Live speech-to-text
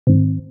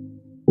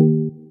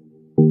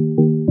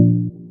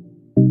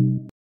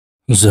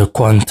the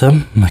quantum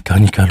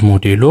mechanical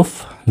model of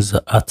the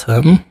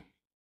atom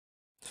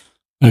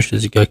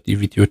እዚህ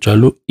activities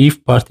አሉ if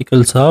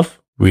particles have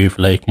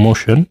wave-like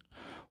motion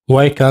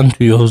why can't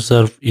we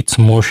observe its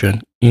motion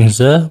in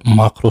the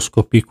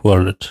macroscopic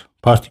world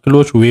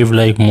particles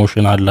wave-like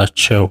motion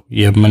አላቸው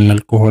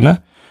የምንል ከሆነ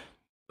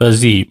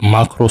በዚህ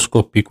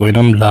ማክሮስኮፒክ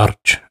ወይንም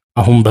ላርጅ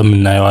አሁን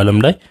በመናየው ዓለም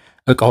ላይ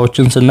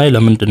እቃዎችን ስናይ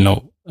ለምንድነው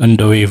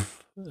እንደ ዌቭ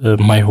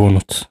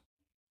ማይሆኑት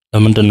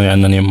ለምንድነው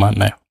ያንን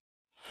የማናየው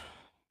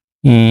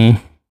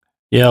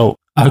ያው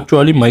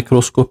actually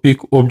microscopic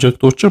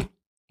ኦብጀክቶችም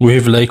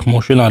wave like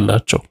motion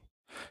አላቸው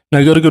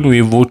ነገር ግን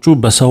ዌቮቹ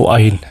በሰው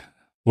አይን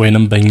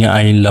ወይንም በእኛ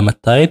አይን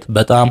ለመታየት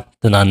በጣም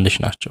ትናንሽ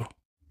ናቸው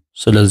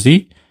ስለዚህ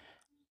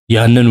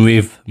ያንን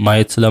ዌቭ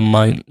ማየት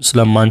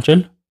ስለማንችል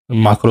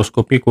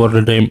ማክሮስኮፒክ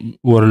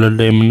ወርልድ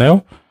ላይ የምናየው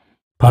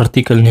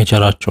ፓርቲክል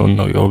ኔቸራቸውን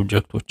ነው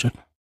የኦብጀክቶችን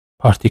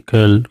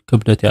ፓርቲክል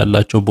ክብደት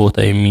ያላቸው ቦታ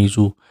የሚይዙ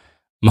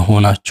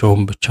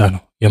መሆናቸውን ብቻ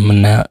ነው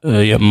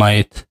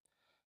የማየት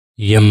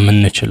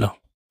የምንችለው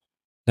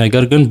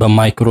ነገር ግን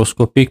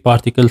በማይክሮስኮፒክ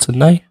ፓርቲክልስ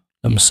ላይ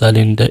ለምሳሌ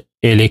እንደ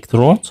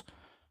ኤሌክትሮንስ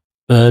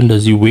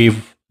እንደዚህ ዌቭ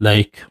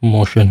ላይክ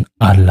ሞሽን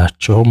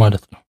አላቸው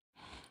ማለት ነው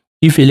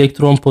if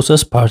electron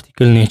possess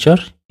particle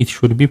nature it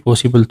should be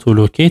possible to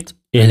locate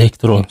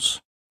electrons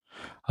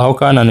how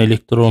can an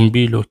electron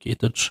be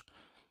located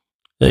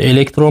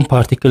electron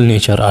particle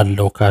nature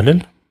አለው ካልን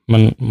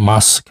ምን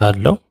ማስ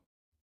ካለው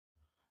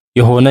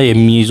የሆነ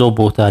የሚይዘው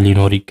ቦታ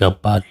ሊኖር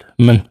ይገባል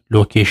ምን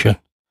ሎኬሽን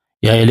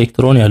ያ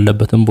ኤሌክትሮን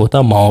ያለበትን ቦታ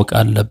ማወቅ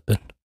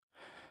አለብን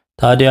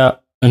ታዲያ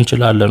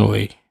እንችላለን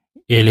ወይ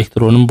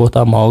የኤሌክትሮንን ቦታ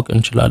ማወቅ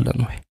እንችላለን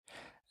ወይ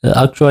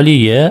actually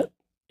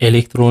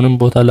የኤሌክትሮንን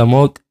ቦታ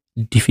ለማወቅ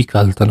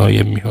difficult ነው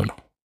የሚሆነው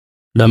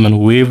ለምን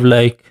wave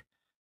like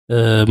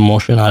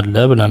motion አለ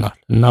ብለናል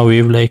እና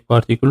wave like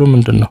particle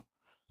ምንድነው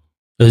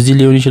እዚህ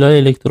ሊሆን ይችላል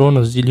ኤሌክትሮን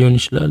እዚህ ሊሆን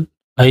ይችላል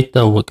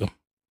አይታወቅም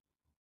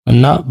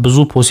እና ብዙ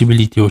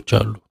ፖሲቢሊቲዎች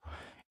አሉ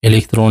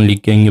ኤሌክትሮን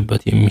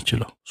ሊገኝበት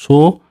የሚችለው ሶ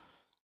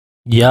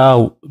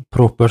ያው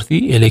ፕሮፐርቲ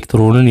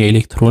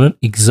የኤሌክትሮንን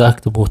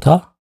ኤግዛክት ቦታ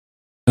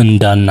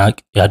እንዳናቅ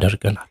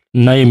ያደርገናል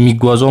እና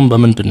የሚጓዘው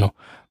በምንድነው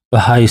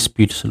በሃይ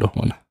ስፒድ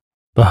ስለሆነ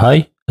በሃይ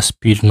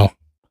ስፒድ ነው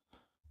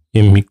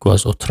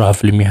የሚጓዘው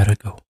ትራቭል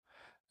የሚያደርገው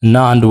እና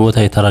አንድ ቦታ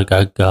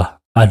የተረጋጋ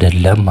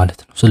አይደለም ማለት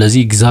ነው ስለዚህ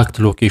ኤግዛክት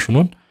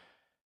ሎኬሽኑን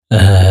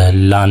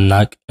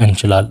ላናቅ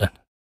እንችላለን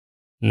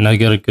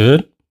ነገር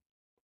ግን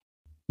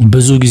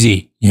ብዙ ጊዜ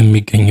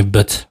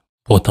የሚገኝበት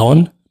ቦታውን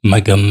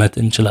መገመት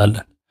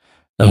እንችላለን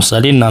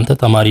ለምሳሌ እናንተ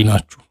ተማሪ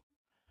ናችሁ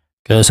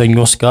ከሰኞ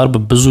እስከ ዓርብ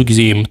ብዙ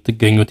ጊዜ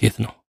የምትገኙት የት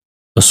ነው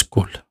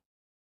ስኩል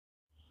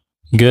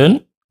ግን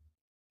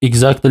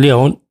ኤግዛክትሊ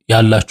አሁን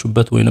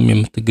ያላችሁበት ወይንም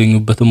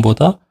የምትገኙበትን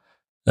ቦታ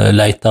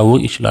ላይታወቅ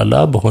ይችላል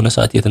በሆነ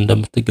ሰዓት የት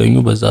እንደምትገኙ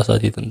በዛ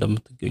ሰዓት የት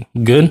እንደምትገኙ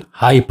ግን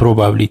ሃይ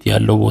ፕሮባቢሊቲ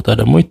ያለው ቦታ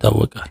ደግሞ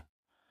ይታወቃል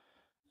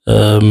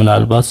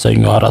ምናልባት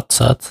ሰኞ 4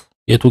 ሰዓት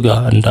የቱ ጋር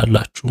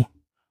እንዳላችሁ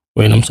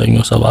ወይንም ሰኞ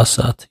 7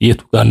 ሰዓት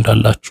የቱ ጋር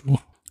እንዳላችሁ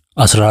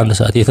 11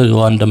 ሰዓት የቱ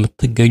ጋር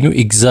እንደምትገኙ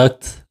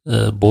ኤግዛክት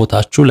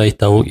ቦታችሁ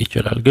ላይታወቅ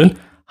ይችላል ግን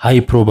ሃይ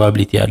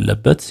ፕሮባቢሊቲ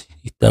ያለበት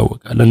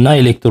ይታወቃል እና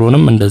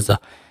ኤሌክትሮንም እንደዛ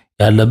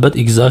ያለበት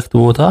ኤግዛክት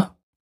ቦታ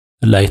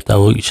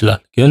ላይታወቅ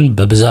ይችላል ግን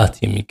በብዛት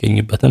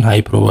የሚገኝበትን ሃይ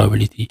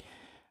ፕሮባቢሊቲ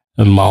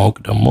ማወቅ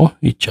ደግሞ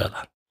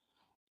ይቻላል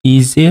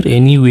is there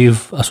any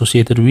wave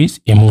associated with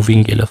a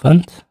moving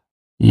elephant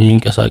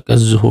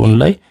የሚንቀሳቀስ ዝሆን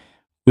ላይ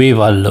ዌቭ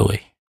አለ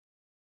ወይ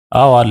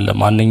አዎ አለ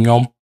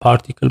ማንኛውም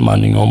ፓርቲክል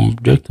ማንኛውም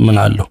ኦብጀክት ምን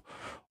አለው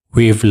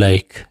ዌቭ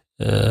ላይክ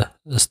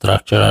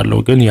ስትራክቸር አለው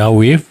ግን ያ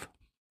ዌቭ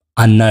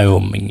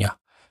አናየውም እኛ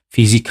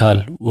ፊዚካል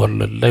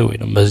ወርልድ ላይ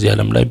ወይንም በዚህ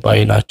ዓለም ላይ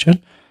ባይናችን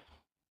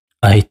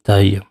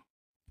አይታየም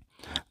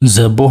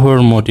the Bohr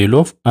model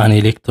of an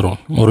electron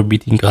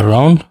orbiting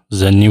around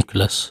the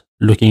nucleus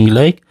looking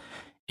like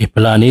a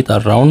planet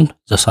around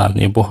the sun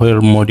የቦሄር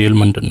ሞዴል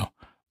ምንድነው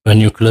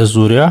በኒውክሊየስ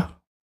ዙሪያ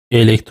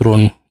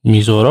ኤሌክትሮን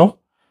የሚዞረው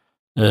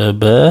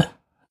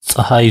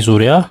በፀሐይ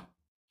ዙሪያ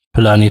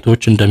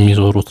ፕላኔቶች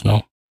እንደሚዞሩት ነው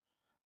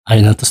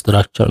አይነት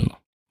ስትራክቸር ነው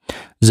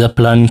the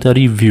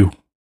planetary view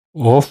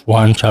of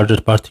one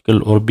charged particle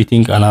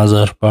orbiting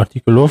another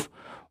particle of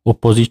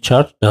opposite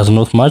charge does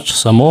not match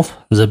some of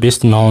the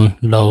best known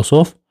laws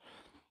of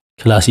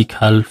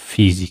classical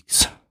physics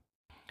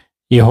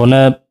የሆነ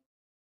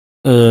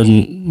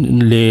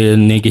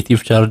ኔጌቲቭ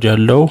ቻርጅ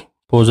ያለው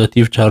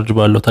ፖዚቲቭ ቻርጅ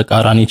ባለው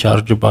ተቃራኒ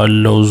ቻርጅ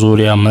ባለው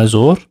ዙሪያ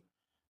መዞር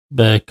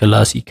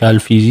በክላሲካል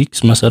ፊዚክስ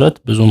መሰረት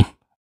ብዙም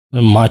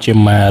ማች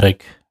የማያረግ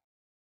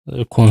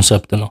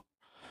ኮንሰፕት ነው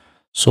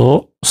so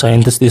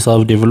scientists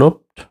have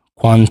developed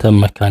quantum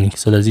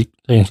mechanics ስለዚህ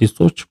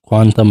ሳይንቲስቶች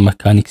quantum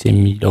mechanics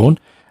የሚለውን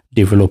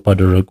ዴቨሎፕ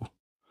አደረጉ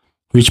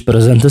which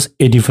presents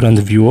a different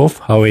view of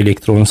how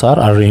electrons are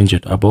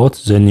arranged about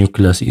the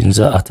nucleus in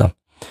the atom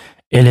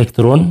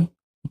electron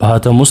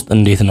በአተም ውስጥ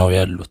እንዴት ነው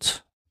ያሉት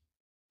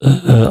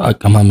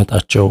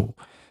አቀማመጣቸው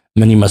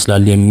ምን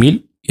ይመስላል የሚል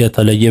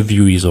የተለየ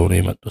ቪው ይዘው ነው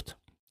የመጡት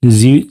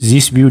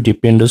this view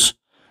depends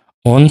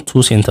on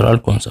two central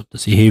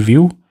concepts ይሄ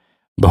ቪው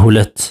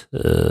በሁለት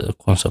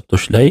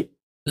ኮንሰፕቶች ላይ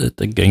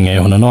ጥገኛ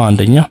የሆነ ነው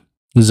አንደኛ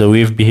the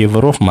wave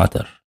behavior of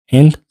matter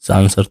and the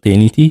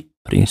uncertainty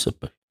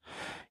principle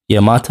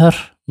የማተር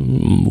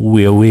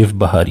የዌቭ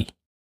ባህሪ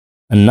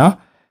እና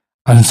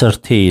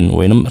uncertain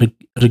ወይንም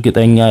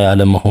እርግጠኛ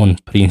ያለ መሆን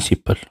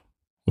ፕሪንሲፕል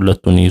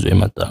ሁለቱን ይዞ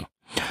የመጣ ነው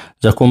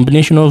the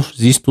combination of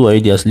these two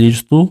ideas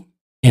leads to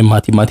a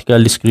mathematical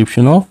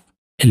description of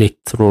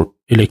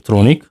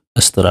electronic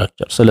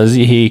structure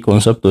ስለዚህ ይሄ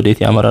ኮንሰፕት ወዴት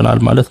ያመራናል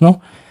ማለት ነው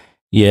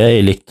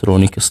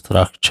የኤሌክትሮኒክ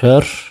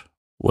ስትራክቸር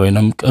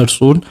ወይንም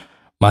ቅርጹን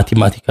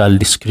mathematical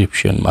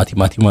description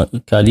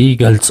mathematically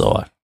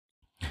ገልጸዋል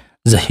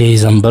the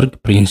Heisenberg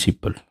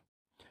principle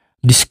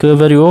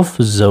discovery of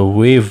the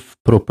wave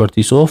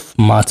properties of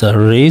matter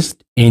raised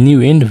a new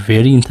and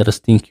very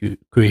interesting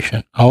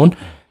question አሁን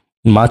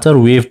matter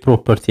wave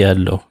property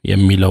ያለው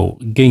የሚለው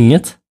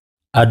ግኝት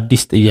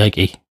አዲስ ጥያቄ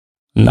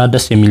እና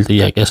ደስ የሚል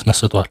ጥያቄ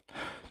ያስነስቷል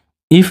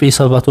if a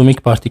subatomic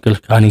particle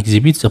can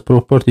exhibit the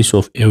properties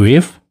of a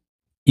wave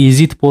is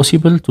it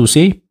possible to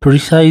say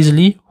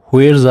precisely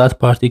where that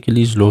particle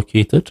is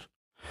located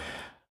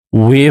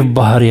wave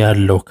ባህሪ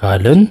ያለው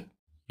ካልን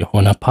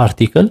የሆነ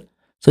ፓርቲክል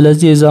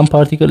ስለዚህ የዛን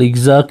ፓርቲክል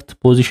ኤግዛክት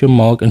ፖዚሽን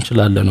ማወቅ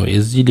እንችላለን ነው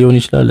እዚህ ሊሆን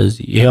ይችላል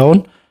እዚህ ይሄውን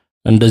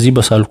እንደዚህ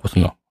በሳልኩት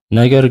ነው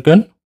ነገር ግን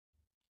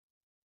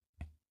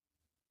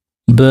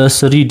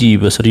በ3D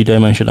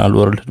ዳይሜንሽናል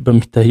ወርልድ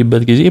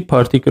በሚታይበት ጊዜ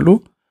ፓርቲክሉ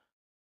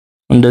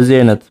እንደዚህ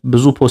አይነት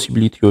ብዙ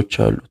ፖሲቢሊቲዎች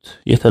አሉት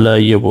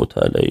የተለያየ ቦታ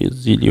ላይ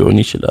እዚህ ሊሆን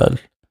ይችላል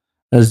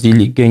እዚህ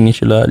ሊገኝ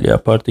ይችላል ያ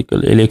ፓርቲክል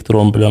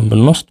ኤሌክትሮን ብለን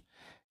ብንወስድ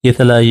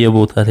የተለያየ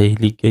ቦታ ላይ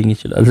ሊገኝ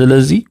ይችላል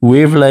ስለዚህ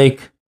ዌቭ ላይክ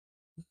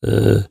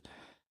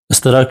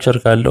ስትራክቸር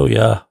ካለው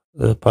ያ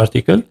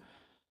ፓርቲክል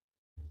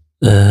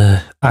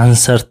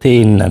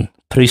አንሰርቴይንን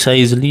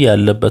ፕሪሳይዝሊ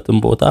ያለበትን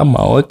ቦታ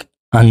ማወቅ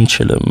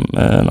አንችልም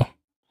ነው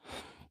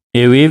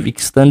a wave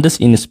extends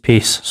in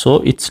space so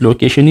its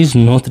location is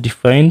not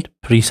defined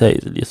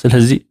precisely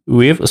ስለዚህ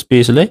ዌቭ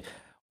ስፔስ ላይ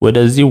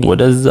ወደዚህ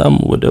ወደዛም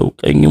ወደ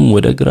ቀኝም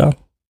ወደ ግራ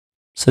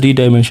 3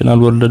 dimensional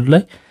world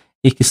ላይ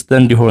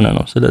ኤክስተንድ የሆነ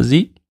ነው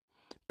ስለዚህ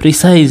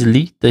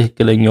precisely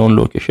ትክክለኛውን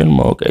ሎኬሽን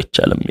ማወቅ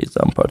አይቻልም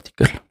የዛን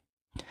ፓርቲክል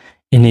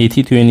in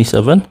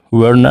 1827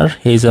 Werner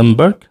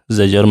Heisenberg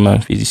the German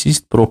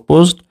physicist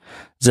proposed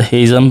the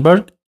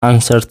Heisenberg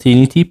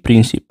uncertainty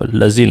principle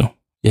ለዚህ ነው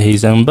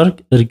የሄይዘንበርግ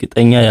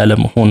እርግጠኛ ያለ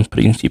መሆን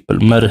ፕሪንሲፕል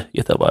መርህ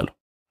የተባለው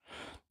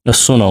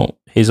እሱ ነው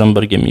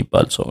ሄይዘንበርግ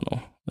የሚባል ሰው ነው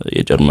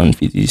የጀርመን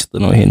ፊዚሲስት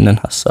ነው ይሄንን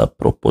ሐሳብ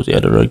ፕሮፖዝ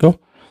ያደረገው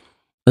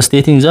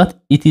stating that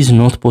it is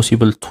not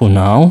possible to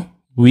know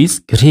with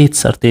great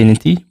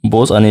certainty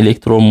both an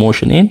electron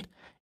motion and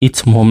its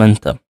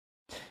momentum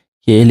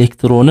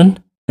የኤሌክትሮንን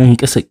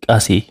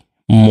እንቅስቃሴ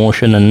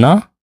ሞሽን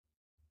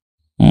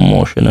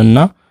እና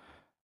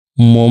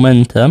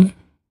ሞመንተም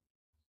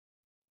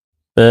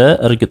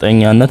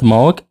በእርግጠኛነት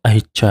ማወቅ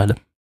አይቻልም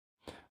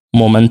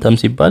ሞመንተም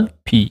ሲባል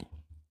p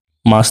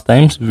ማስ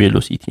ታይምስ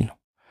ቬሎሲቲ ነው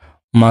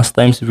ማስ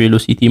ታይምስ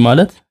ቬሎሲቲ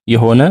ማለት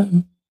የሆነ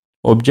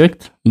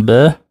ኦብጀክት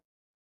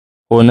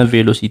በሆነ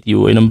ቬሎሲቲ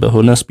ወይንም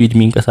በሆነ ስፒድ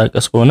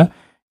የሚንቀሳቀስ ከሆነ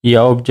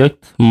ያ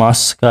ኦብጀክት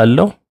ማስ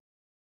ካለው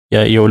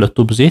የሁለቱ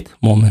ብዜት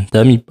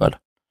ሞመንተም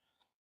ይባላል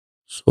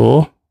ሶ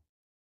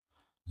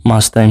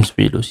ማስ ታይምስ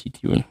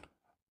ቬሎሲቲውን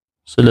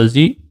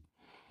ስለዚህ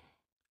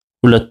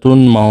ሁለቱን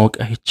ማወቅ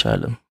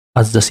አይቻልም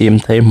at the same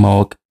time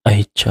ማወቅ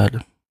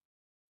አይቻልም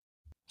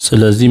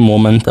ስለዚህ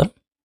ሞመንተም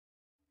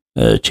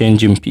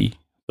change in p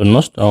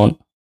ብንወስድ አሁን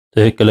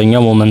ትክክለኛ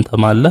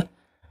ሞመንተም አለ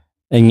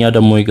እኛ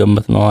ደግሞ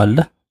የገመትነው አለ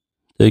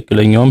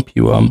ትክክለኛውን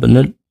p1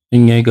 ብንል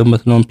እኛ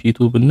የገመትነው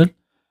p2 ብንል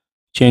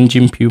change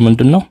in p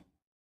ምንድነው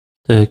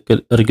ትክክል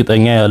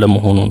እርግጠኛ ያለ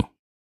መሆኑ ነው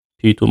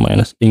p2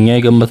 ማይነስ እኛ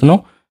የገመትነው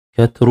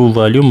ከትሩ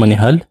ቫልዩ ምን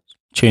ያህል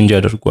change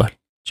አድርጓል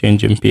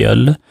change in p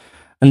አለ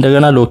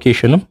እንደገና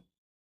ሎኬሽንም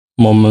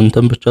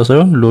ሞመንተም ብቻ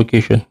ሳይሆን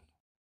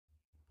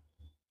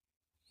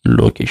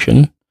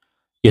ሎኬሽን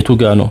የቱ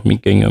ጋር ነው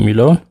የሚገኘው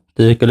የሚለው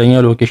ትክክለኛ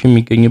ሎኬሽን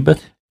የሚገኝበት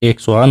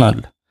x1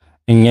 አለ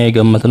እኛ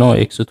የገመትነው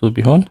x2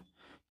 ቢሆን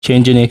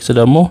change in x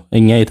ደግሞ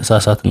እኛ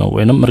የተሳሳት ነው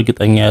ወይንም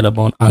እርግጠኛ ያለ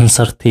መሆን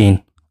uncertain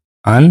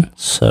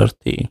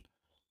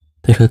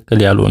ትክክል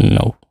ያልሆነ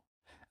ነው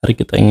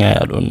እርግጠኛ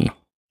ያልሆነ ነው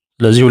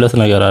ስለዚህ ሁለት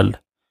ነገር አለ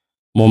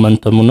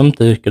ሞመንተሙንም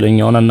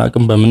ትክክለኛውን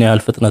አናቅም በምን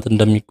ያህል ፍጥነት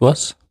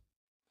እንደሚጓዝ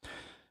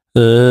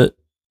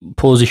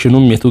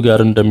ፖዚሽኑም የቱ ጋር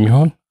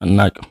እንደሚሆን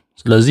አናቅም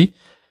ስለዚህ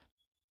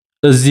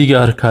እዚህ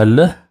ጋር ካለ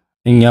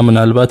እኛ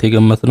ምናልባት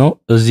የገመትነው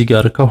እዚህ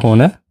ጋር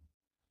ከሆነ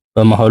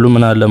በመሐሉ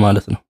ምን አለ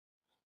ማለት ነው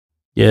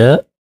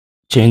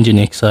የቼንጅ ኢን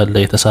ኤክስ አለ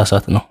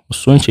የተሳሳት ነው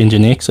እሱን ቼንጅ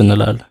ኢን ኤክስ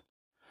እንላለን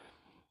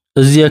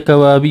እዚህ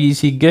አካባቢ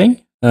ሲገኝ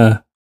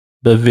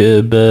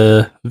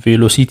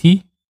በቬሎሲቲ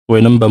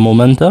ወይንም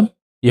በሞመንተም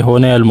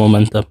የሆነ ያህል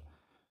ሞመንተም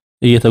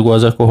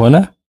እየተጓዘ ከሆነ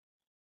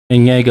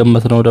እኛ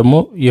የገመትነው ደግሞ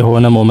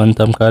የሆነ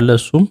ሞመንተም ካለ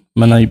እሱም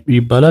ምን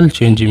ይባላል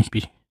ቼንጅ ኢን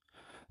ፒ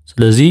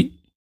ስለዚህ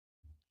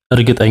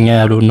እርግጠኛ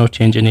ያልሆነው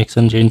ቼንጅ ኢን ኤክስ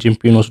እና ቼንጅ ኢን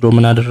ፒ ወስዶ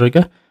ምን አደረገ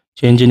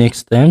ቼንጅ ኢን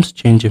ኤክስ ታይምስ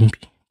ቼንጅ ኢን ፒ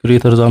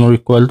ግሬተር ዛን ኦር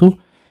ኢኳል ቱ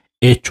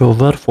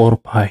h/4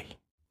 ፓይ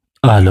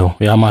አለው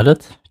ያ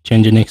ማለት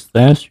ቼንጅ ኢን ኤክስ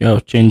ታይምስ ያው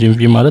ቼንጅ ኢን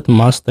ቪ ማለት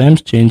ማስ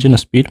ታይምስ ቼንጅ ኢን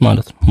ስፒድ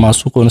ማለት ነው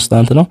ማሱ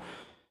ኮንስታንት ነው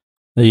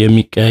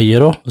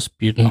የሚቀያየረው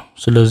ስፒድ ነው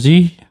ስለዚህ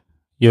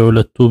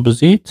የሁለቱ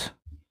ብዜት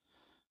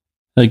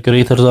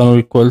greater than or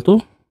equal to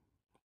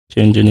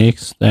change in x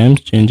times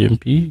change in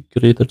p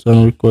greater than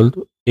or equal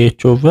to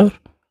h over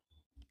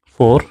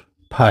 4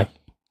 pi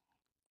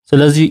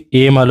ስለዚህ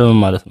a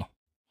ማለት ነው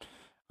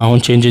አሁን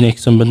change in x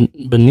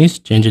ብንይዝ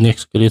change in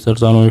x greater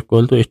than or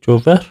equal to h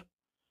over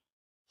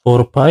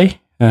 4 pi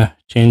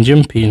change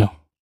in p ነው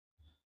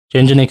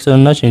change in x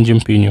እና change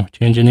in p ነው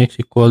change in x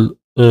equal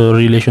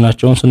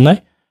ሪሌሽናቸውን ስናይ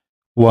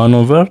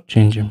 1 over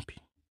change in p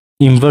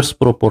inverse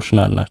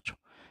proportional ናቸው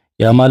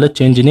ያ ማለት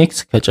change in x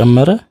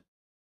ከጨመረ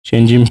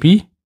change in p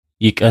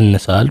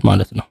ይቀንሳል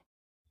ማለት ነው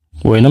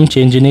ወይንም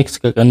change in x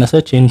ከቀነሰ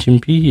change in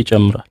p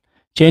ይጨምራል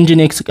change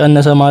in x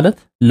ቀነሰ ማለት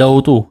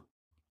ለውጡ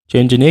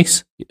change in x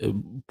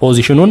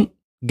ፖዚሽኑን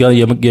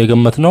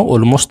የገመትነው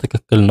almost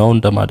ትክክል ነው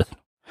እንደማለት ነው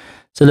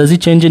ስለዚህ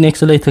change in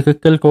x ላይ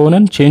ትክክል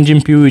ከሆነን change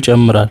in p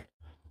ይጨምራል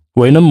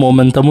ወይንም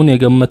ሞመንተሙን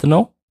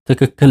የገመትነው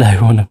ትክክል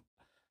አይሆንም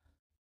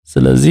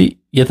ስለዚህ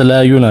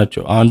የተለያዩ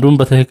ናቸው አንዱን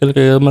በትክክል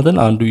ከገመትን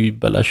አንዱ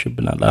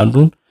ይበላሽብናል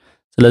አንዱን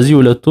ስለዚህ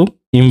ሁለቱም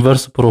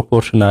ኢንቨርስ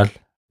ፕሮፖርሽናል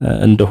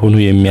እንደሆኑ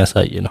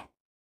የሚያሳይ ነው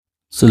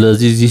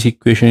ስለዚህ this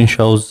equation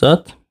shows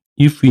that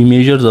if we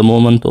measure the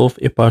moment of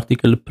a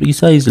particle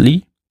precisely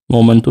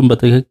momentum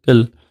በትክክል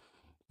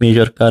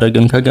ሜጀር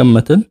ካረግን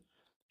ከገመትን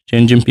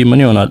change in p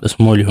ምን ይሆናል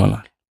ስሞል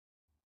ይሆናል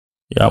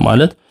ያ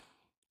ማለት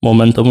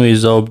ሞመንተሙ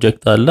የዛ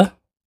ኦብጀክት አለ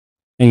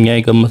እኛ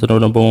የገመትነው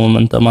ነው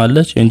በሞመንተም አለ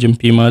change in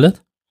p ማለት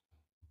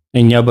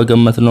እኛ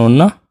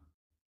በገመትነውና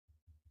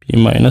p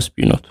minus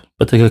p not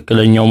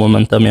በትክክለኛው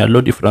ሞመንተም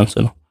ያለው ዲፈረንስ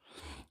ነው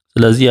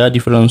ስለዚህ ያ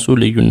ዲፈረንሱ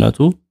ልዩነቱ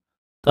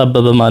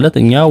ጠበበ ማለት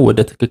እኛ ወደ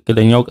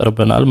ትክክለኛው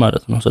ቀርበናል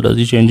ማለት ነው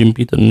ስለዚህ change in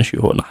p ትንሽ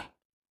ይሆናል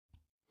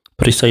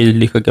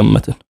precisely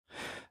ከገመትን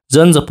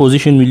then the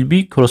position will be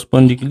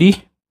correspondingly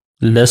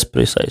less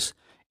precise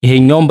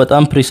ይሄኛው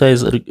በጣም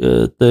precise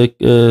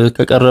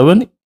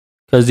ከቀረበን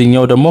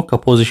ከዚህኛው ደግሞ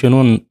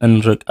ከፖዚሽኑን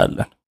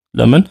እንርቃለን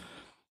ለምን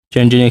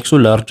change in x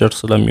larger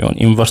ስለሚሆን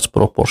inverse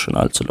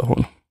proportional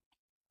ስለሆነ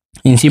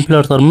in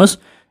simpler terms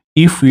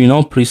if we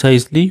know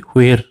precisely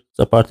where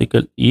the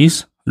particle is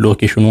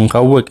locationun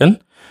ካወቀን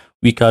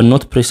we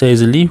cannot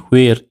precisely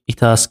where it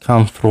has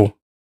come from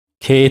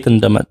ከየት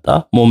እንደመጣ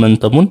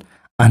ሞመንተሙን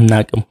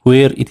አናቅም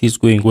where it is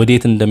going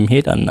ወዴት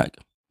እንደሚሄድ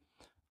አናቅም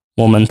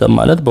ሞመንተም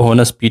ማለት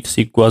በሆነ ስፒድ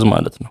ሲጓዝ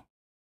ማለት ነው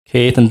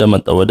ከየት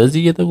እንደመጣ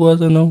ወደዚህ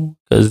እየተጓዘ ነው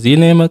ከዚህ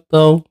ነው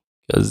የመጣው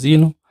ከዚህ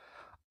ነው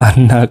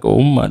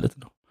አናቀውም ማለት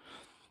ነው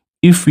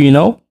if we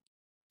know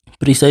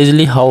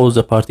precisely how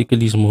the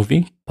particle is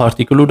moving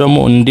particle ደግሞ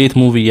እንዴት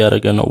ሙቭ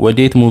ያደረገ ነው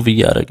ወዴት ሙቭ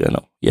ያደረገ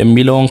ነው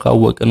የሚለውን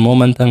ካወቅን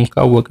ሞመንተም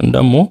ካወቅን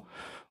ደግሞ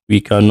we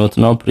cannot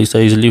know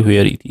precisely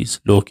where it is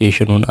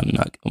locationun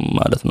አናቅም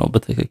ማለት ነው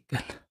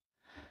በትክክል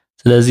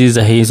ስለዚህ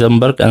the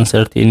Heisenberg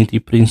uncertainty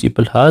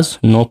principle has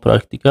no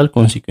practical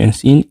consequence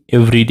in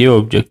everyday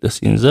objects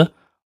in the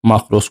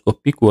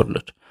macroscopic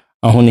world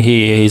አሁን ይሄ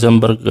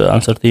የሄይዘንበርግ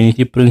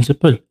uncertainty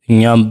principle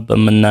እኛም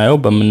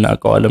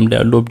በምናቀው ዓለም ላይ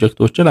ያሉ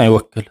ኦብጀክቶችን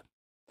አይወክልም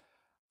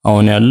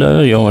አሁን ያለ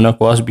የሆነ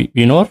ኳስ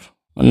ቢኖር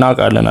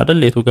እናቃለን አይደል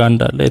የቱ ጋር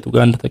እንዳለ የቱ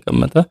ጋር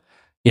እንደተቀመጠ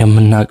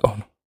የምናቀው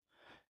ነው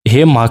ይሄ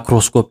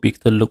ማክሮስኮፒክ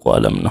ትልቁ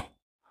ዓለም ነው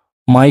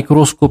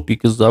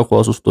ማይክሮስኮፒክ እዛ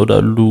ኳስ ውስጥ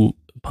ወዳሉ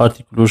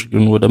ፓርቲክሎች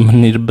ግን ወደ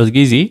ምንሄድበት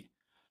ጊዜ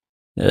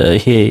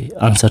ይሄ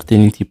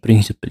uncertainty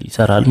principle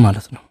ይሰራል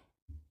ማለት ነው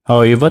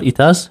however it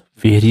has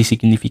very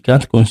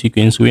significant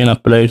consequence when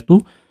applied to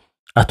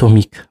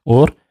atomic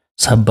or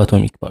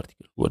subatomic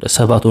particle ወደ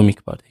subatomic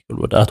particle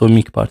ወደ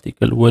atomic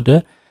particle ወደ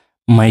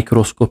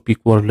microscopic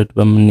world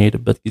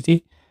በምንሄድበት ጊዜ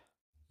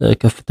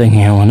ከፍተኛ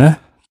የሆነ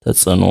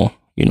ተጽዕኖ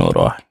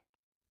ይኖረዋል